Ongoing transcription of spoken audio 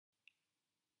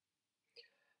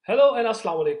Hello and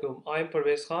Assalamu alaikum. I am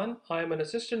Pervez Khan. I am an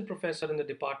assistant professor in the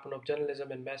Department of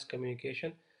Journalism and Mass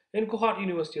Communication in Kohart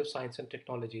University of Science and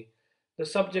Technology. The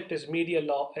subject is Media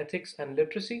Law, Ethics and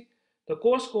Literacy. The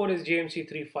course code is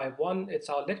JMC-351. It's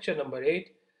our lecture number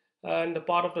 8. And the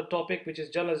part of the topic, which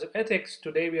is journalism ethics,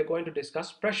 today we are going to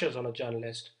discuss pressures on a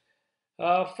journalist.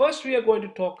 First, we are going to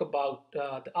talk about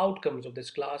the outcomes of this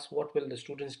class. What will the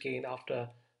students gain after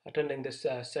attending this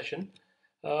session?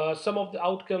 Some of the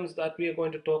outcomes that we are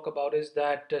going to talk about is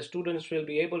that students will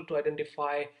be able to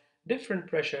identify different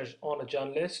pressures on a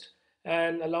journalist,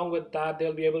 and along with that,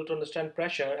 they'll be able to understand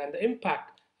pressure and the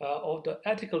impact of the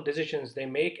ethical decisions they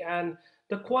make and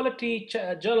the quality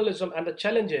journalism and the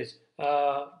challenges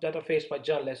that are faced by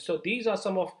journalists. So these are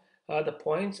some of the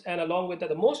points, and along with that,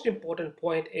 the most important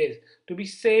point is to be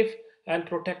safe and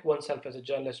protect oneself as a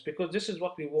journalist, because this is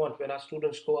what we want when our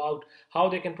students go out, how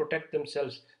they can protect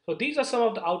themselves. So these are some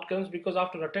of the outcomes, because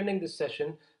after attending this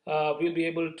session, we'll be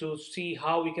able to see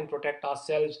how we can protect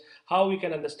ourselves, how we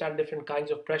can understand different kinds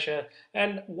of pressure,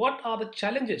 and what are the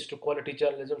challenges to quality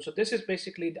journalism. So this is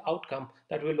basically the outcome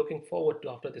that we're looking forward to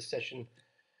after this session.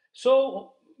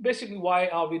 So basically, why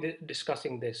are we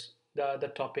discussing this?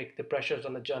 The topic, the pressures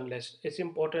on the journalist. It's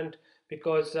important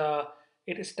because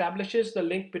it establishes the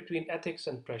link between ethics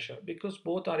and pressure, because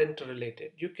both are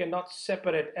interrelated. You cannot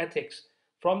separate ethics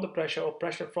from the pressure or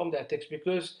pressure from the ethics,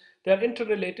 because they're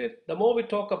interrelated. The more we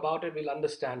talk about it, we'll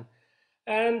understand.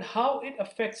 And how it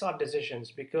affects our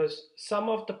decisions, because some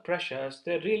of the pressures,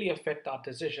 they really affect our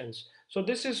decisions. So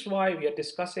this is why we are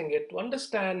discussing it, to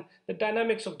understand the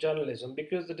dynamics of journalism,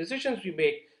 because the decisions we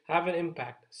make have an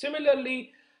impact.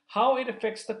 Similarly, how it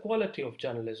affects the quality of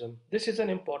journalism. This is an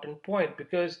important point,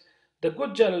 because the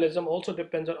good journalism also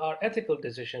depends on our ethical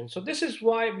decisions. So this is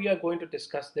why we are going to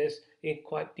discuss this in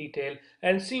quite detail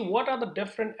and see what are the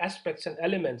different aspects and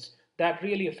elements that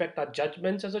really affect our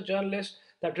judgments as a journalist,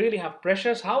 that really have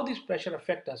pressures, how these pressures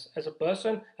affect us as a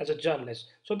person, as a journalist.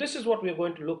 So this is what we're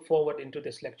going to look forward into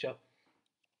this lecture.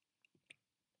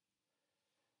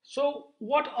 So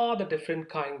what are the different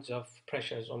kinds of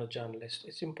pressures on a journalist?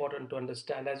 It's important to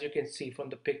understand. As you can see from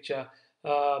the picture,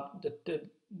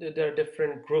 there are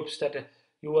different groups that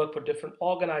you work for, different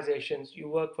organizations, you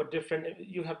work for different,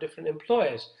 you have different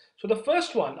employers. So the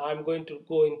first one I'm going to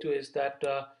go into is that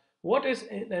what is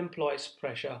an employee's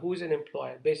pressure? Who is an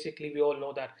employer? Basically, we all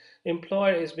know that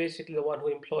employer is basically the one who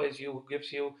employs you, who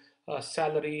gives you a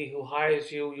salary, who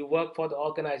hires you, you work for the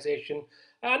organization,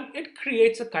 and it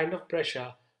creates a kind of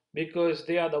pressure, because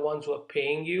they are the ones who are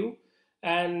paying you,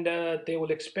 and they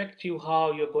will expect you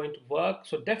how you're going to work.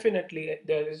 So definitely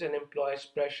there is an employer's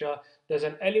pressure. There's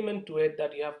an element to it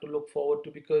that you have to look forward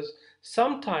to, because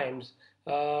sometimes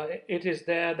it is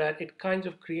there that it kind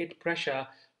of create pressure,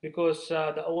 because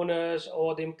the owners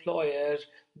or the employers,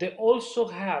 they also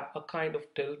have a kind of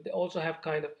tilt, they also have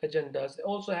kind of agendas, they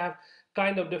also have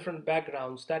kind of different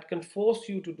backgrounds that can force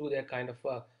you to do their kind of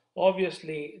work.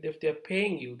 Obviously, if they're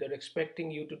paying you, they're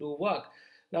expecting you to do work.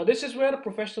 Now, this is where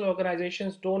professional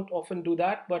organizations don't often do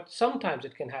that, but sometimes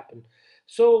it can happen.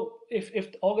 So if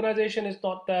the organization is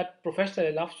not that professional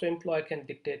enough, so employer can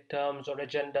dictate terms or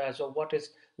agendas or what is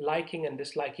liking and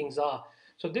dislikings are.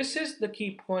 So this is the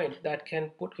key point that can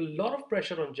put a lot of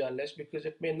pressure on journalists, because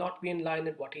it may not be in line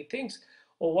with what he thinks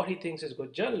or what he thinks is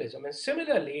good journalism. And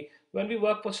similarly, when we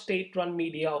work for state-run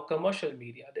media or commercial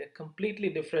media, they're completely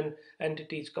different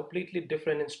entities, completely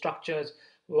different in structures.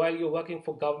 While you're working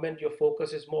for government, your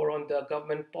focus is more on the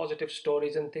government positive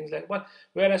stories and things like that,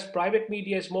 whereas private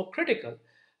media is more critical.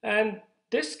 And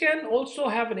this can also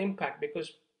have an impact,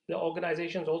 because the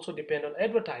organizations also depend on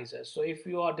advertisers. So if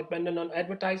you are dependent on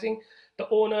advertising, the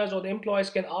owners or the employees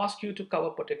can ask you to cover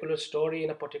a particular story in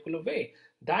a particular way.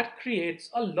 That creates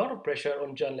a lot of pressure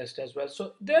on journalists as well.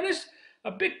 So there is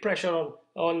a big pressure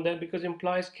on them, because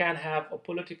employees can have a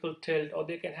political tilt, or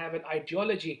they can have an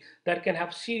ideology that can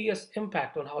have serious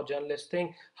impact on how journalists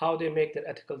think, how they make their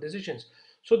ethical decisions.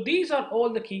 So these are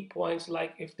all the key points,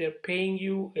 like if they're paying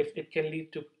you, if it can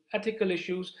lead to ethical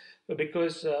issues,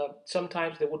 because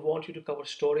sometimes they would want you to cover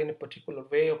story in a particular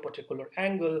way or particular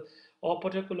angle or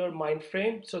particular mind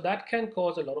frame. So that can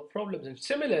cause a lot of problems. And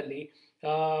similarly,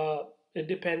 it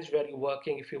depends where you're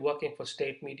working. If you're working for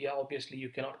state media, obviously you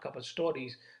cannot cover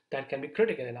stories that can be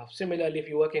critical enough. Similarly, if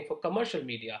you're working for commercial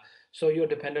media, so you're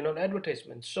dependent on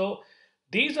advertisements. So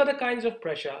these are the kinds of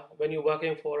pressure when you're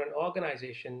working for an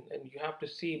organization, and you have to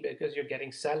see, because you're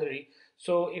getting salary.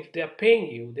 So if they're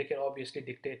paying you, they can obviously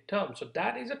dictate terms. So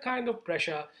that is a kind of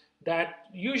pressure that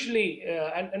usually,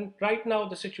 and right now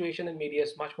the situation in media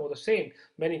is much more the same.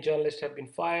 Many journalists have been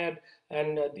fired,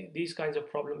 and these kinds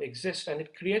of problems exist, and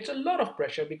it creates a lot of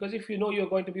pressure, because if you know you're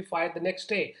going to be fired the next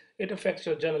day, it affects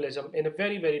your journalism in a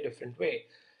very, very different way.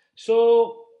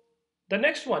 So the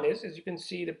next one is, as you can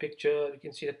see the picture, you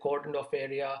can see the cordoned off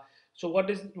area. So what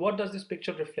does this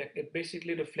picture reflect? It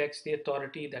basically reflects the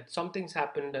authority that something's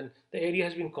happened and the area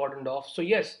has been cordoned off. So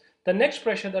yes, the next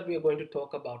pressure that we are going to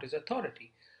talk about is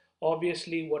authority.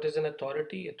 Obviously, what is an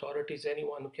authority? Authority is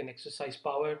anyone who can exercise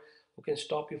power, who can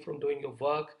stop you from doing your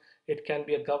work. It can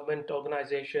be a government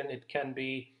organization, it can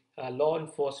be law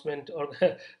enforcement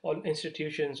or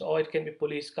institutions, or it can be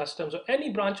police, customs, or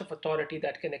any branch of authority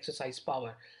that can exercise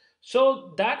power.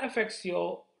 So that affects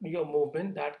your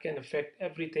movement. That can affect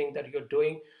everything that you're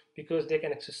doing, because they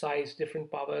can exercise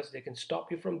different powers. They can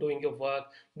stop you from doing your work.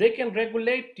 They can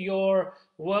regulate your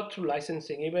work through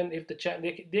licensing. Even if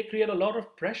they create a lot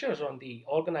of pressures on the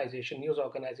organization, news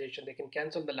organization, they can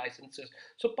cancel the licenses.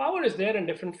 So power is there in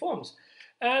different forms,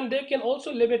 and they can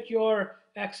also limit your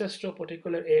access to a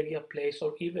particular area, place,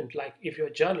 or event. Like if you're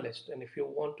a journalist and if you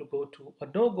want to go to a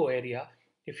no-go area,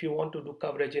 if you want to do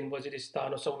coverage in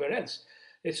Waziristan or somewhere else,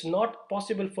 it's not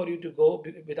possible for you to go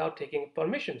without taking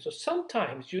permission. So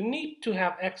sometimes you need to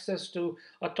have access to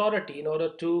authority in order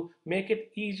to make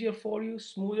it easier for you,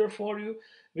 smoother for you,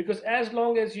 because as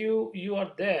long as you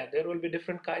are there, there will be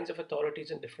different kinds of authorities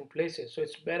in different places. So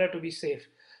it's better to be safe.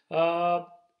 uh,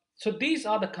 so these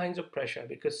are the kinds of pressure,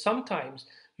 because sometimes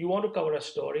you want to cover a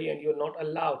story and you're not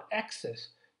allowed access,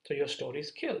 so your story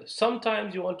is killed.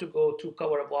 Sometimes you want to go to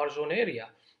cover a war zone area,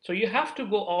 so you have to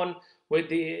go on with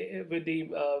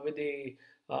the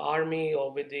army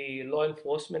or with the law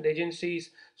enforcement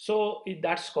agencies. So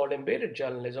that's called embedded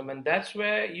journalism, and that's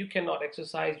where you cannot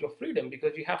exercise your freedom,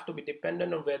 because you have to be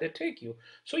dependent on where they take you.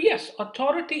 So yes,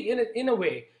 authority in a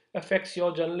way affects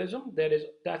your journalism.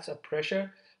 That's a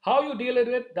pressure. How you deal with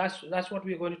it, that's what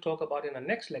we're going to talk about in our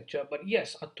next lecture. But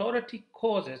yes, authority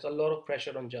causes a lot of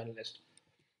pressure on journalists.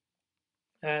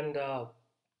 And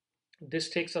this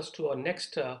takes us to our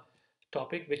next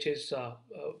topic, which is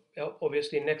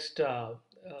obviously next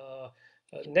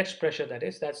pressure,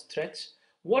 that's threats.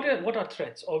 What are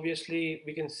threats? Obviously,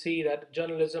 we can see that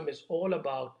journalism is all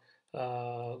about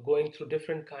going through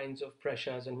different kinds of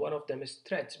pressures, and one of them is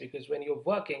threats, because when you're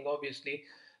working, obviously,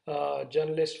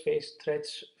 journalists face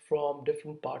threats from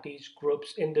different parties,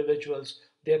 groups, individuals.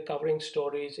 They're covering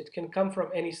stories. It can come from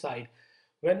any side.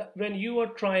 When you are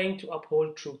trying to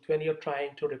uphold truth, when you're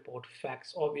trying to report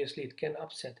facts, obviously it can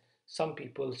upset some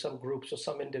people, some groups, or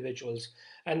some individuals,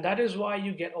 and that is why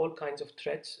you get all kinds of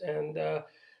threats. And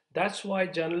that's why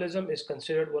journalism is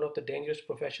considered one of the dangerous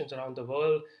professions around the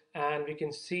world. And we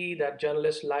can see that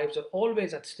journalists' lives are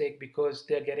always at stake, because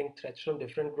they're getting threats from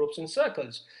different groups and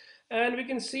circles. And we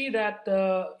can see that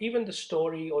even the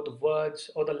story or the words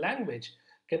or the language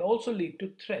can also lead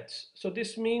to threats. So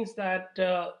this means that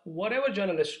whatever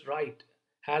journalists write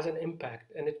has an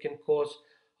impact, and it can cause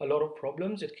a lot of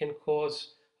problems. It can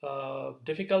cause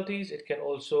difficulties. It can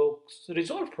also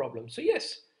resolve problems. So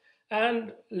yes,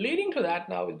 and leading to that,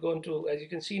 now we're going to, as you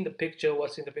can see in the picture,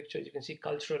 what's in the picture, you can see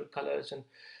cultural colors. And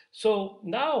so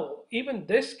now even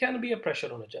this can be a pressure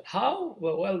on a journalist. How?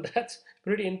 Well, that's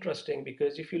pretty interesting,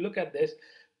 because if you look at this,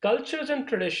 cultures and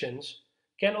traditions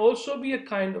can also be a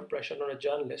kind of pressure on a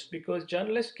journalist, because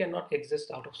journalists cannot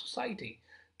exist out of society.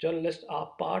 Journalists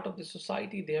are part of the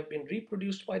society, they have been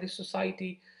reproduced by the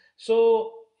society.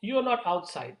 So you're not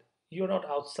outside. You're not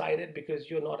outside it, because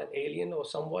you're not an alien or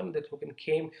someone that who can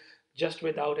came just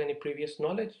without any previous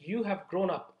knowledge. You have grown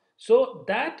up. So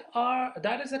that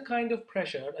is a kind of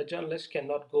pressure a journalist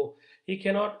cannot go. He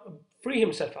cannot free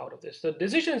himself out of this. The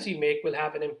decisions he make will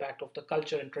have an impact of the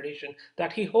culture and tradition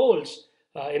that he holds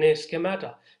in his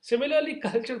schemata. Similarly,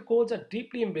 culture codes are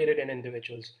deeply embedded in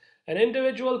individuals. An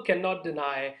individual cannot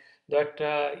deny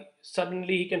that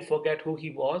suddenly he can forget who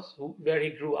he was, where he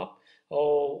grew up,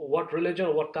 or what religion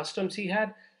or what customs he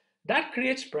had. That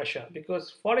creates pressure,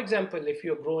 because, for example, if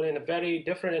you're grown in a very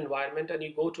different environment and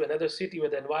you go to another city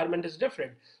where the environment is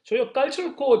different, so your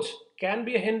cultural codes can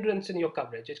be a hindrance in your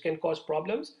coverage. It can cause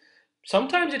problems.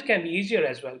 Sometimes it can be easier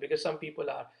as well, because some people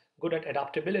are good at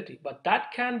adaptability, but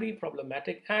that can be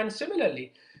problematic. And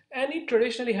similarly, any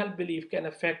traditionally held belief can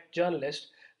affect journalists,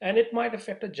 and it might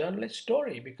affect a journalist's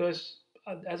story, because,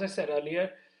 as I said earlier,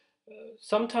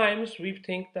 sometimes we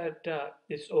think that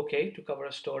it's okay to cover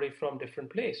a story from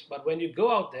different place, but when you go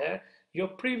out there, your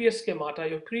previous schemata,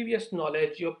 your previous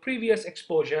knowledge, your previous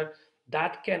exposure,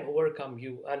 that can overcome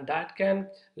you, and that can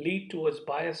lead towards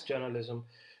biased journalism.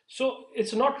 So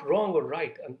it's not wrong or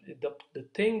right. And the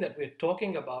thing that we're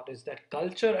talking about is that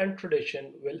culture and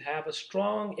tradition will have a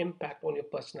strong impact on your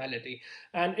personality,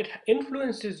 and it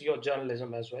influences your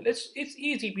journalism as well. It's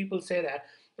easy. People say that,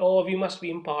 oh, we must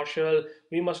be impartial,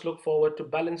 we must look forward to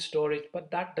balanced stories, but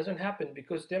that doesn't happen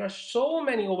because there are so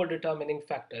many over-determining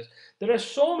factors. There are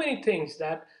so many things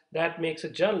that makes a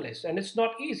journalist, and it's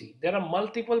not easy. There are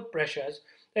multiple pressures,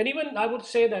 and even I would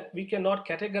say that we cannot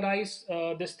categorize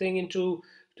this thing into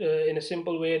in a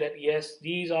simple way that yes,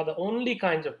 these are the only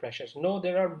kinds of pressures. No,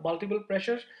 there are multiple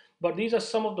pressures, but these are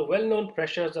some of the well-known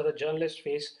pressures that the journalists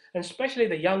face, and especially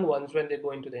the young ones when they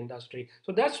go into the industry.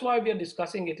 So that's why we are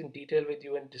discussing it in detail with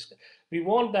you, and we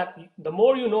want that the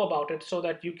more you know about it, so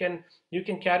that you can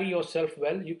carry yourself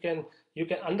well, you can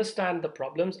understand the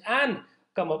problems and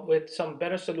come up with some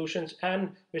better solutions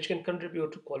and which can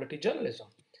contribute to quality journalism.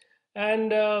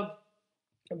 And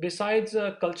besides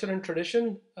culture and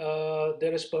tradition,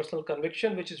 there is personal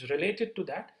conviction, which is related to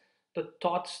that. The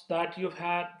thoughts that you've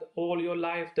had all your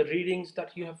life, the readings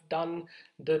that you have done,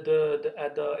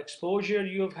 the exposure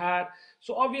you've had.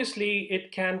 So obviously,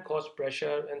 it can cause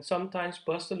pressure, and sometimes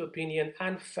personal opinion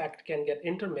and fact can get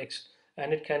intermixed,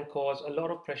 and it can cause a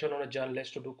lot of pressure on a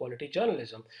journalist to do quality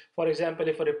journalism. For example,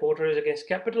 if a reporter is against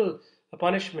capital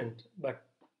punishment, but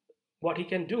what he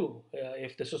can do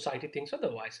if the society thinks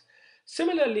otherwise.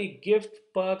 Similarly, gift,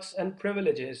 perks, and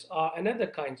privileges are another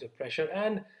kinds of pressure,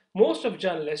 and most of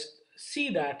journalists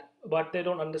see that, but they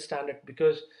don't understand it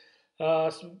because uh,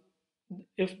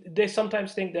 if they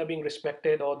sometimes think they're being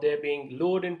respected or they're being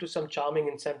lured into some charming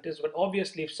incentives. But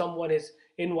obviously, if someone is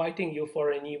inviting you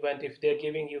for an event, if they're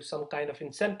giving you some kind of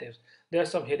incentives, there are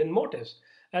some hidden motives,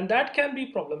 and that can be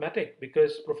problematic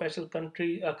because professional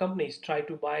companies try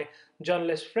to buy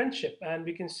journalist friendship, and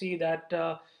we can see that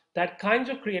that kinds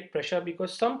of create pressure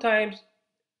because sometimes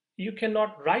you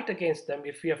cannot write against them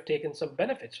if you have taken some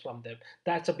benefits from them.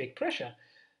 That's a big pressure.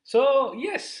 So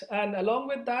yes, and along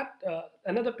with that,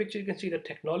 another picture you can see the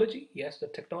technology. Yes, the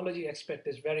technology aspect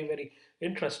is very, very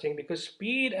interesting because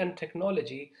speed and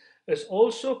technology is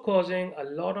also causing a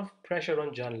lot of pressure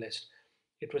on journalists.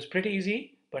 It was pretty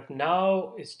easy, but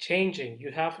now it's changing.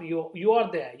 You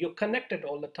are there, you're connected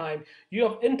all the time, you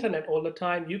have internet all the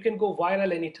time, you can go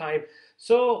viral anytime.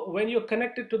 So when you're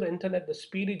connected to the internet, the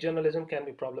speedy journalism can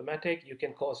be problematic. You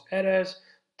can cause errors,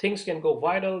 things can go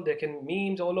viral, there can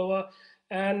memes all over,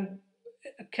 and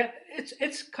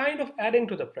it's kind of adding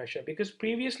to the pressure because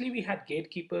previously we had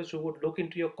gatekeepers who would look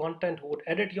into your content, who would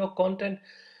edit your content,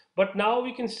 but now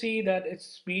we can see that it's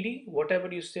speedy.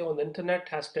 Whatever you say on the internet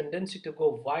has tendency to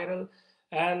go viral,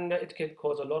 and it can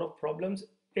cause a lot of problems.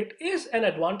 It is an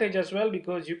advantage as well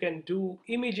because you can do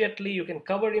immediately, you can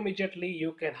cover immediately,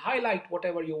 you can highlight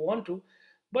whatever you want to,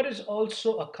 but it's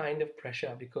also a kind of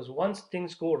pressure because once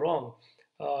things go wrong,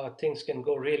 things can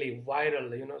go really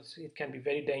viral. It can be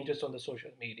very dangerous on the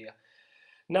social media.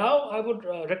 Now, I would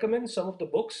recommend some of the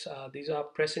books. These are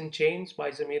Press in Chains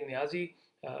by Zamir Niazi,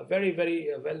 very, very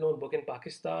well-known book in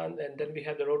Pakistan. And then we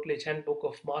have the Routledge Handbook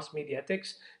of Mass Media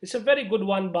Ethics. It's a very good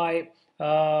one by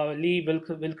Lee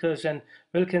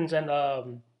Wilkins and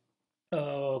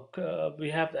we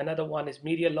have another one is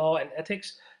Media Law and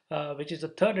Ethics, which is the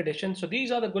third edition. So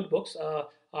these are the good books.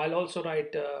 I'll also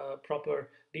write proper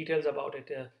details about it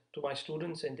to my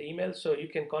students in the email. So you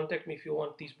can contact me if you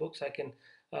want these books. I can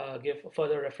give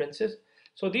further references.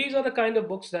 So these are the kind of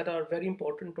books that are very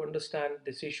important to understand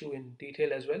this issue in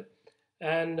detail as well,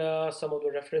 and some of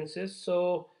the references.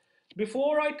 So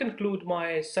before I conclude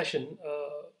my session,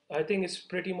 I think it's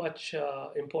pretty much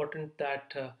important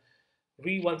that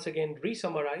we once again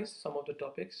re-summarize some of the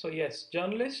topics. So yes,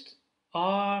 journalists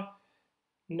are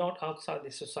not outside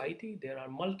the society. There are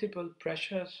multiple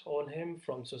pressures on him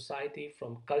from society,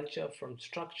 from culture, from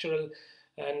structural,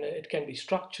 and it can be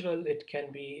structural, it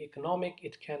can be economic,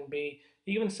 it can be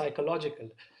even psychological.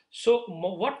 So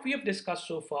what we have discussed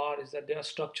so far is that there are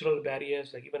structural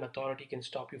barriers, like even authority can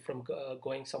stop you from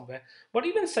going somewhere. But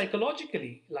even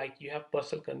psychologically, like you have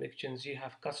personal convictions, you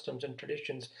have customs and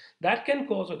traditions that can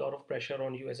cause a lot of pressure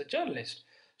on you as a journalist.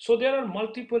 So there are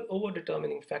multiple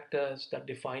over-determining factors that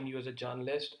define you as a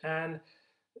journalist, and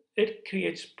it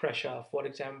creates pressure. For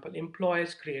example,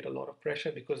 employers create a lot of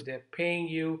pressure because they're paying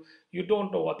you. You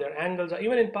don't know what their angles are.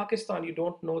 Even in Pakistan, you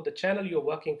don't know the channel you're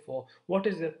working for. What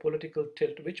is their political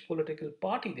tilt? Which political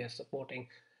party they're supporting?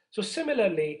 So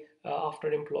similarly,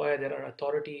 after employer, there are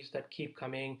authorities that keep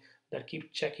coming, that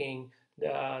keep checking.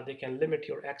 They can limit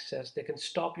your access. They can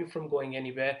stop you from going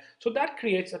anywhere. So that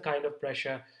creates a kind of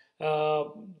pressure. Uh,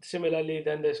 Similarly,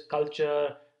 then there's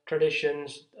culture,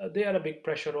 traditions, they are a big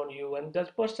pressure on you, and there's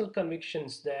personal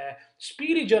convictions there.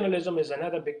 Speedy journalism is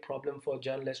another big problem for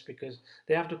journalists because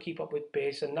they have to keep up with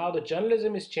pace, and now the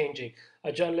journalism is changing.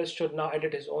 A journalist should now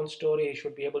edit his own story, he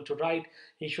should be able to write,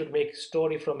 he should make a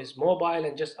story from his mobile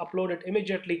and just upload it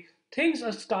immediately. Things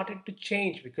are starting to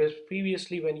change because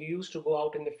previously, when you used to go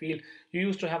out in the field, you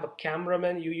used to have a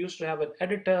cameraman, you used to have an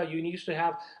editor, you used to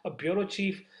have a bureau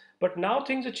chief. But now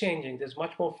things are changing. There's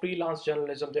much more freelance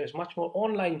journalism, there's much more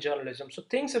online journalism. So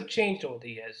things have changed over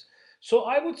the years. So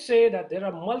I would say that there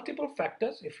are multiple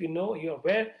factors. If you know, you're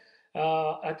aware,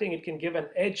 I think it can give an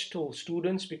edge to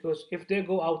students because if they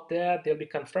go out there, they'll be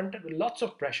confronted with lots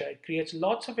of pressure. It creates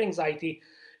lots of anxiety.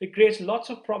 It creates lots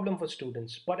of problem for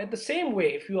students. But at the same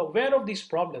way, if you're aware of these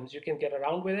problems, you can get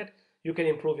around with it. You can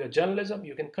improve your journalism.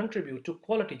 You can contribute to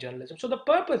quality journalism. So the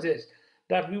purpose is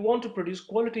that we want to produce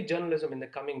quality journalism in the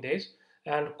coming days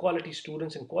and quality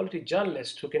students and quality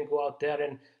journalists who can go out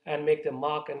there and make their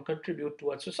mark and contribute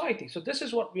towards society. So this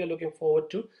is what we are looking forward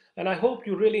to. And I hope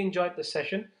you really enjoyed the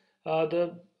session.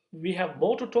 We have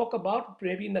more to talk about.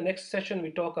 Maybe in the next session,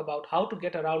 we talk about how to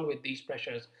get around with these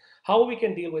pressures, how we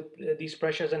can deal with these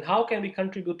pressures, and how can we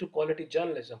contribute to quality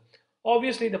journalism.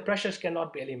 Obviously, the pressures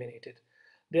cannot be eliminated.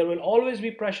 There will always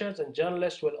be pressures, and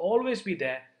journalists will always be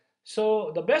there.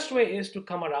 So the best way is to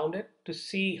come around it, to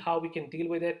see how we can deal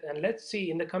with it. And let's see,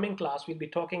 in the coming class, we'll be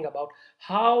talking about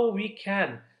how we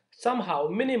can somehow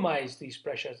minimize these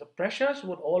pressures. The pressures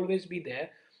would always be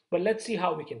there, but let's see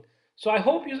how we can. So I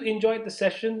hope you enjoyed the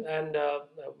session, and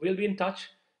we'll be in touch,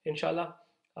 inshallah.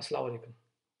 Assalamu alaikum.